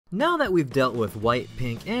Now that we've dealt with white,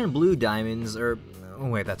 pink, and blue diamonds, oh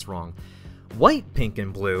wait, that's wrong. White, pink,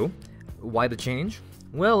 and blue. Why the change?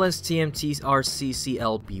 Well, as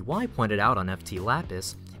TMTRCCLBY pointed out on FT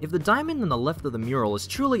Lapis, if the diamond on the left of the mural is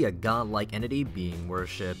truly a godlike entity being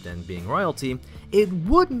worshipped and being royalty, it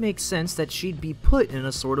would make sense that she'd be put in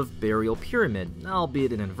a sort of burial pyramid,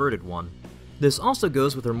 albeit an inverted one. This also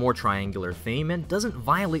goes with her more triangular theme and doesn't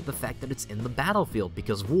violate the fact that it's in the battlefield,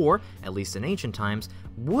 because war, at least in ancient times,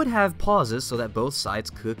 would have pauses so that both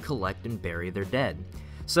sides could collect and bury their dead.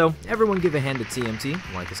 So everyone give a hand to TMT,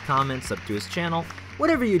 like his comments, sub to his channel,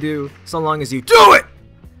 whatever you do, so long as you DO IT!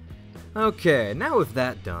 Okay, now with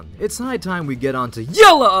that done, it's high time we get on to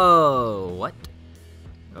yellow! What?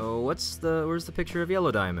 Oh, where's the picture of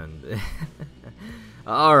Yellow Diamond?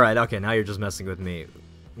 Alright, okay, now you're just messing with me.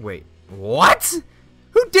 Wait. What?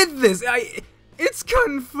 Who did this? It's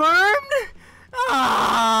confirmed?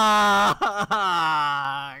 Ah!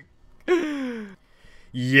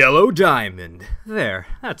 Yellow Diamond. There,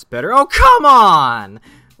 that's better. Oh, come on!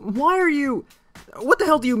 Why are you... What the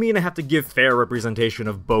hell do you mean I have to give fair representation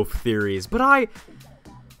of both theories? But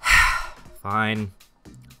Fine.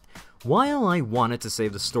 While I wanted to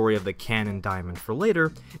save the story of the canon diamond for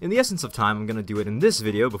later, in the essence of time I'm gonna do it in this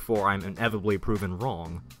video before I'm inevitably proven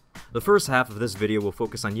wrong. The first half of this video will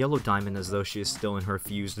focus on Yellow Diamond as though she is still in her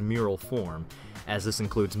fused mural form, as this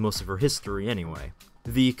includes most of her history anyway.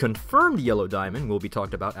 The confirmed Yellow Diamond will be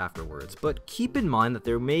talked about afterwards, but keep in mind that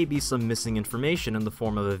there may be some missing information in the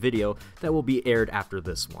form of a video that will be aired after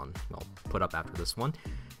this one. Well, put up after this one.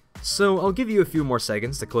 So I'll give you a few more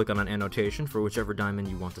seconds to click on an annotation for whichever diamond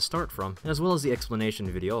you want to start from, as well as the explanation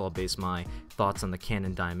video. I'll base my thoughts on the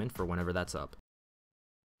canon diamond for whenever that's up.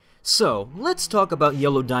 So, let's talk about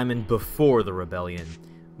Yellow Diamond before the rebellion.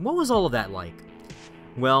 What was all of that like?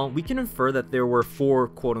 Well, we can infer that there were 4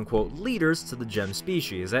 quote-unquote leaders to the gem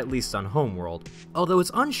species, at least on Homeworld, although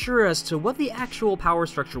it's unsure as to what the actual power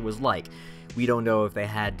structure was like. We don't know if they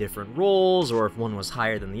had different roles, or if one was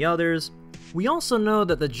higher than the others. We also know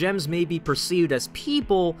that the gems may be perceived as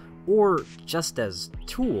people, or just as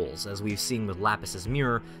tools, as we've seen with Lapis's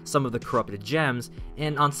mirror, some of the corrupted gems,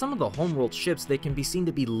 and on some of the Homeworld ships they can be seen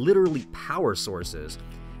to be literally power sources.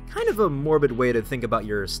 Kind of a morbid way to think about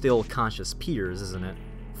your still conscious peers, isn't it?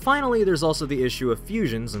 Finally, there's also the issue of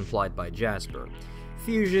fusions implied by Jasper.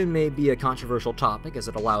 Fusion may be a controversial topic as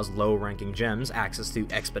it allows low-ranking gems access to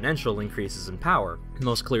exponential increases in power,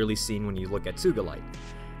 most clearly seen when you look at Tsugalite.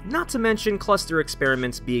 Not to mention cluster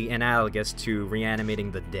experiments being analogous to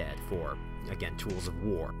reanimating the dead for, again, tools of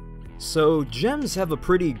war. So gems have a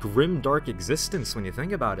pretty grim dark existence when you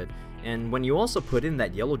think about it, and when you also put in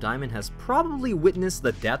that Yellow Diamond has probably witnessed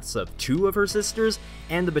the deaths of 2 of her sisters,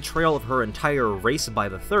 and the betrayal of her entire race by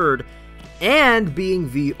the 3rd, and being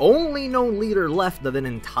the only known leader left of an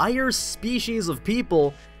entire species of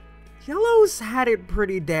people, Yellow's had it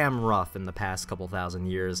pretty damn rough in the past couple thousand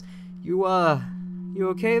years. You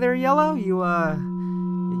okay there, Yellow? You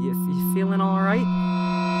feeling alright?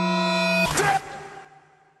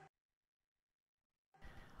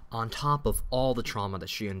 On top of all the trauma that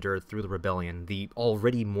she endured through the rebellion, the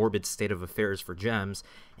already morbid state of affairs for gems,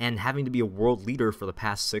 and having to be a world leader for the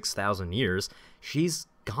past 6,000 years, she's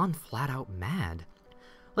gone flat out mad.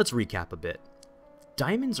 Let's recap a bit.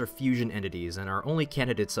 Diamonds are fusion entities, and our only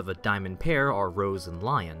candidates of a diamond pair are Rose and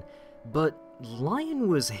Lion. But Lion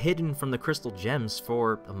was hidden from the crystal gems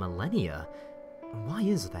for a millennia. Why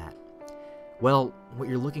is that? Well, what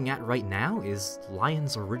you're looking at right now is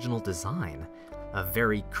Lion's original design. A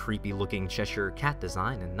very creepy looking Cheshire cat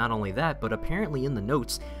design, and not only that, but apparently in the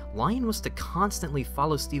notes, Lion was to constantly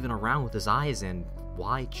follow Stephen around with his eyes and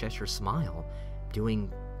why Cheshire smile,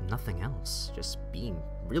 doing nothing else, just being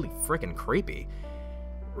really frickin' creepy.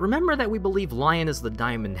 Remember that we believe Lion is the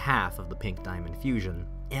diamond half of the pink diamond fusion,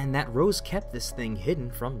 and that Rose kept this thing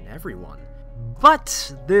hidden from everyone.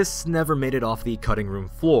 But this never made it off the cutting room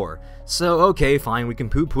floor, so okay, fine, we can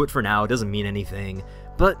poo-poo it for now, it doesn't mean anything.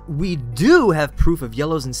 But we do have proof of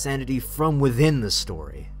Yellow's insanity from within the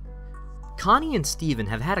story. Connie and Steven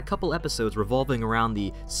have had a couple episodes revolving around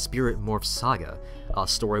the Spirit Morph Saga, a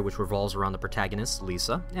story which revolves around the protagonist,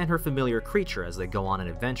 Lisa, and her familiar creature as they go on an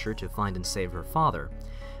adventure to find and save her father.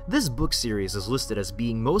 This book series is listed as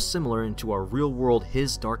being most similar into our real-world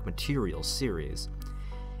His Dark Materials series.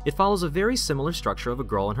 It follows a very similar structure of a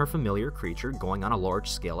girl and her familiar creature going on a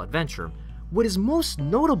large-scale adventure. What is most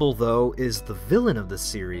notable, though, is the villain of the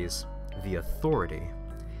series, the Authority.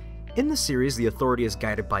 In the series, the Authority is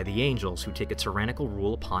guided by the Angels, who take a tyrannical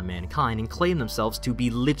rule upon mankind and claim themselves to be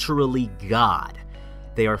literally God.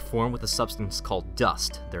 They are formed with a substance called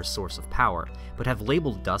dust, their source of power, but have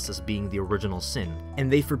labeled dust as being the original sin,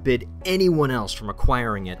 and they forbid anyone else from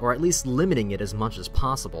acquiring it, or at least limiting it as much as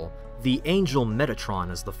possible. The angel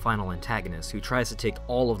Metatron is the final antagonist, who tries to take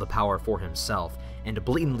all of the power for himself, and to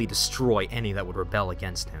blatantly destroy any that would rebel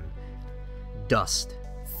against him. Dust,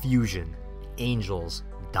 fusion, angels,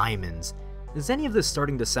 diamonds. Is any of this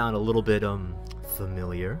starting to sound a little bit,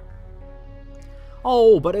 familiar?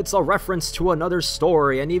 Oh, but it's a reference to another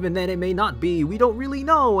story, and even then it may not be. We don't really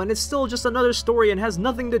know, and it's still just another story and has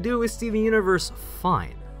nothing to do with Steven Universe.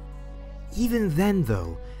 Fine. Even then,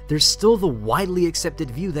 though, there's still the widely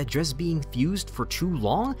accepted view that just being fused for too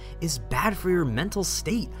long is bad for your mental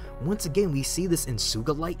state. Once again, we see this in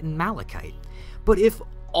Sugalite and Malachite. But if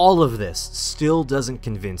all of this still doesn't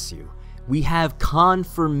convince you, we have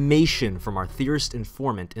confirmation from our theorist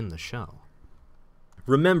informant in the show.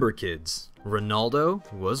 Remember, kids,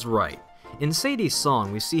 Ronaldo was right. In Sadie's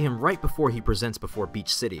song, we see him right before he presents before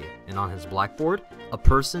Beach City, and on his blackboard, a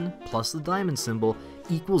person plus the diamond symbol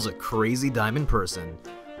equals a crazy diamond person.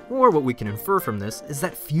 Or what we can infer from this is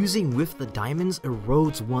that fusing with the diamonds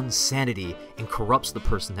erodes one's sanity and corrupts the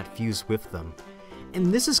person that fused with them. And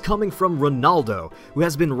this is coming from Ronaldo, who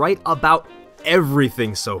has been right about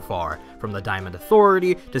everything so far, from the Diamond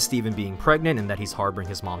Authority to Steven being pregnant and that he's harboring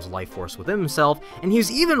his mom's life force within himself, and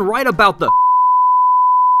he's even right about the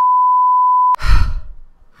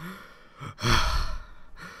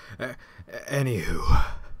Anywho,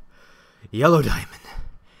 Yellow Diamond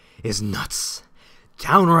is nuts,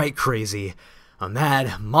 downright crazy, a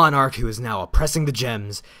mad monarch who is now oppressing the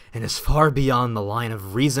gems and is far beyond the line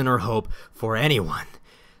of reason or hope for anyone.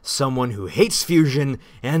 Someone who hates fusion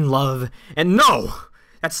and love, and no,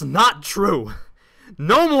 that's not true.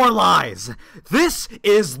 No more lies. This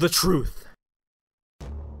is the truth.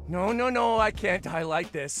 No, I can't die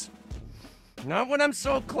like this. Not when I'm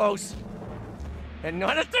so close. And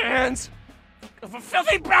not at the hands of a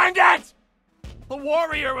filthy bandit! The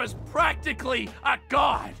warrior was practically a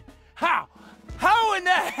god. How? How in the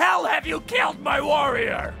hell have you killed my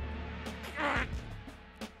warrior?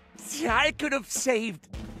 See, I could have saved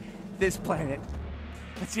this planet.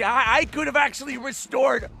 See, I could have actually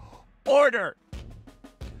restored order.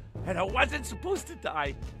 And I wasn't supposed to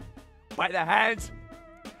die by the hands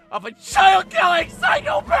of a child-killing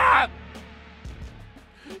psychopath!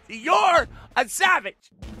 You're a savage.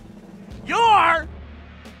 You're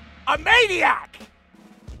a maniac.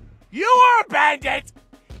 You are a bandit,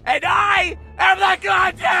 and I am the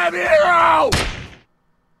goddamn hero!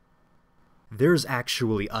 There's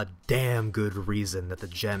actually a damn good reason that the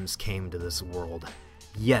gems came to this world.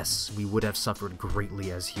 Yes, we would have suffered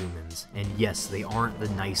greatly as humans, and yes, they aren't the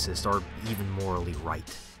nicest or even morally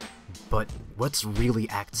right. But what's really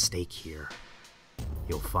at stake here?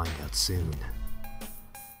 You'll find out soon.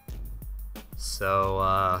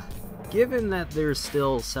 So, given that there's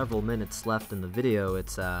still several minutes left in the video,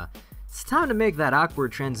 it's time to make that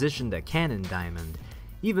awkward transition to Canon Diamond.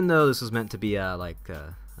 Even though this was meant to be,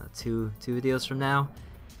 two videos from now.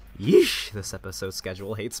 Yeesh, this episode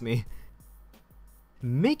schedule hates me.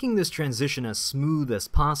 Making this transition as smooth as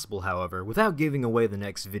possible, however, without giving away the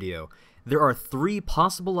next video, there are 3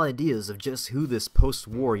 possible ideas of just who this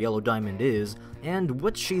post-war Yellow Diamond is, and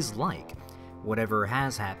what she's like, whatever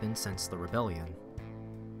has happened since the rebellion.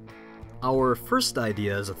 Our first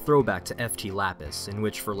idea is a throwback to FT Lapis, in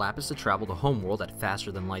which for Lapis to travel to Homeworld at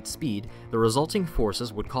faster than light speed, the resulting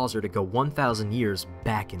forces would cause her to go 1,000 years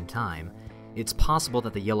back in time. It's possible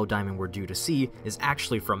that the Yellow Diamond we're due to see is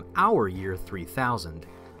actually from our year 3000.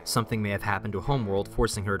 Something may have happened to Homeworld,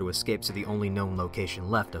 forcing her to escape to the only known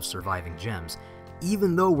location left of surviving gems,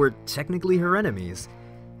 even though we're technically her enemies.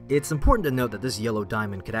 It's important to note that this Yellow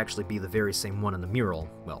Diamond could actually be the very same one in the mural,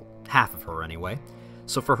 well, half of her anyway.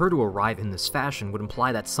 So for her to arrive in this fashion would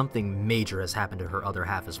imply that something major has happened to her other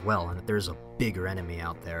half as well, and that there's a bigger enemy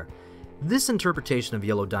out there. This interpretation of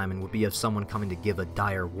Yellow Diamond would be of someone coming to give a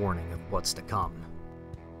dire warning of what's to come.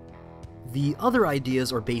 The other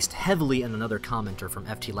ideas are based heavily on another commenter from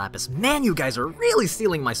FT Lapis. Man, you guys are really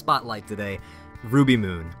stealing my spotlight today. Ruby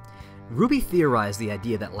Moon. Ruby theorized the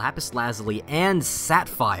idea that Lapis Lazuli and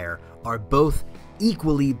Sapphire are both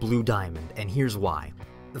equally Blue Diamond, and here's why.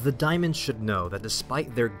 The diamonds should know that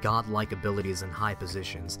despite their godlike abilities and high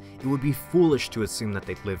positions, it would be foolish to assume that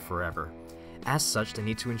they'd live forever. As such, they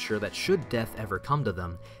need to ensure that should death ever come to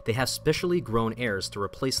them, they have specially grown heirs to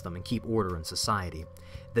replace them and keep order in society.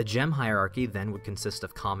 The gem hierarchy then would consist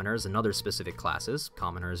of commoners and other specific classes,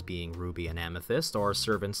 commoners being Ruby and Amethyst, or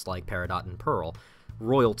servants like Peridot and Pearl.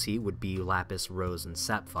 Royalty would be Lapis, Rose, and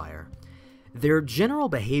Sapphire. Their general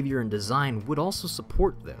behavior and design would also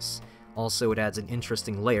support this. Also, it adds an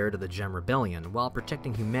interesting layer to the Gem Rebellion. While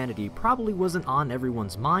protecting humanity probably wasn't on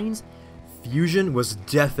everyone's minds, fusion was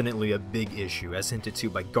definitely a big issue, as hinted to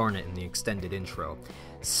by Garnet in the extended intro.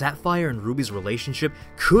 Sapphire and Ruby's relationship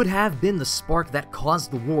could have been the spark that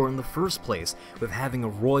caused the war in the first place, with having a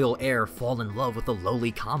royal heir fall in love with a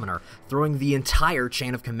lowly commoner, throwing the entire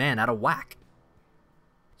chain of command out of whack.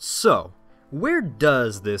 So, where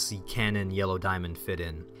does this canon Yellow Diamond fit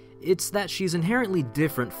in? It's that she's inherently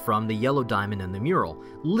different from the Yellow Diamond in the mural,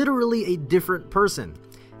 literally a different person.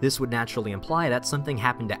 This would naturally imply that something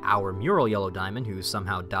happened to our mural Yellow Diamond, who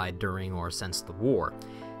somehow died during or since the war.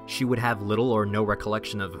 She would have little or no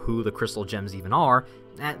recollection of who the crystal gems even are,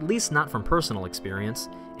 at least not from personal experience,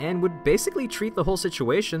 and would basically treat the whole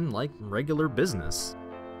situation like regular business.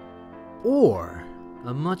 Or,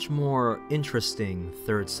 a much more interesting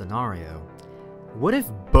third scenario. What if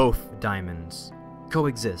both diamonds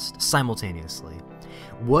coexist simultaneously?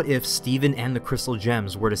 What if Steven and the crystal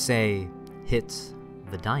gems were to say, hit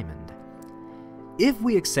the diamond? If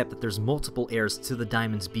we accept that there's multiple heirs to the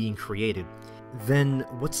diamonds being created, then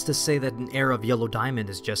what's to say that an heir of Yellow Diamond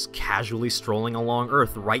is just casually strolling along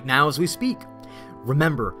Earth right now as we speak?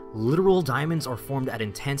 Remember, literal diamonds are formed at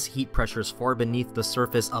intense heat pressures far beneath the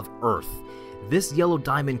surface of Earth. This Yellow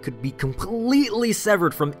Diamond could be completely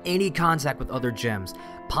severed from any contact with other gems,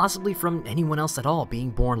 possibly from anyone else at all,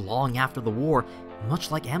 being born long after the war,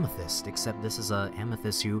 much like Amethyst, except this is a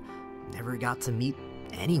Amethyst who never got to meet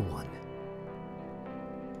anyone.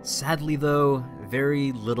 Sadly though,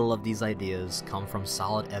 very little of these ideas come from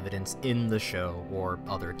solid evidence in the show or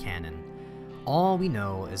other canon. All we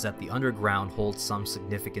know is that the underground holds some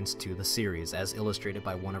significance to the series, as illustrated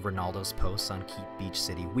by one of Ronaldo's posts on Keep Beach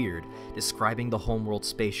City Weird, describing the homeworld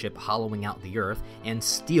spaceship hollowing out the Earth and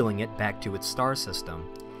stealing it back to its star system.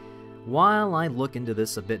 While I look into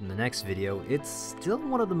this a bit in the next video, it's still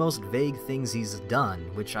one of the most vague things he's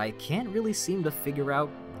done, which I can't really seem to figure out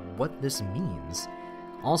what this means.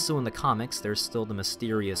 Also in the comics, there's still the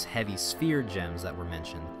mysterious heavy sphere gems that were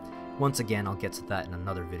mentioned. Once again, I'll get to that in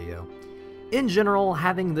another video. In general,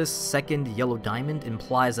 having this second Yellow Diamond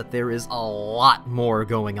implies that there is a lot more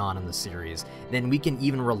going on in the series than we can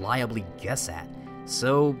even reliably guess at.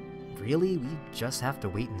 So, really, we just have to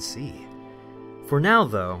wait and see. For now,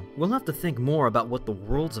 though, we'll have to think more about what the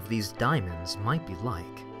worlds of these diamonds might be like.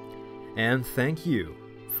 And thank you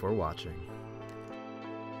for watching.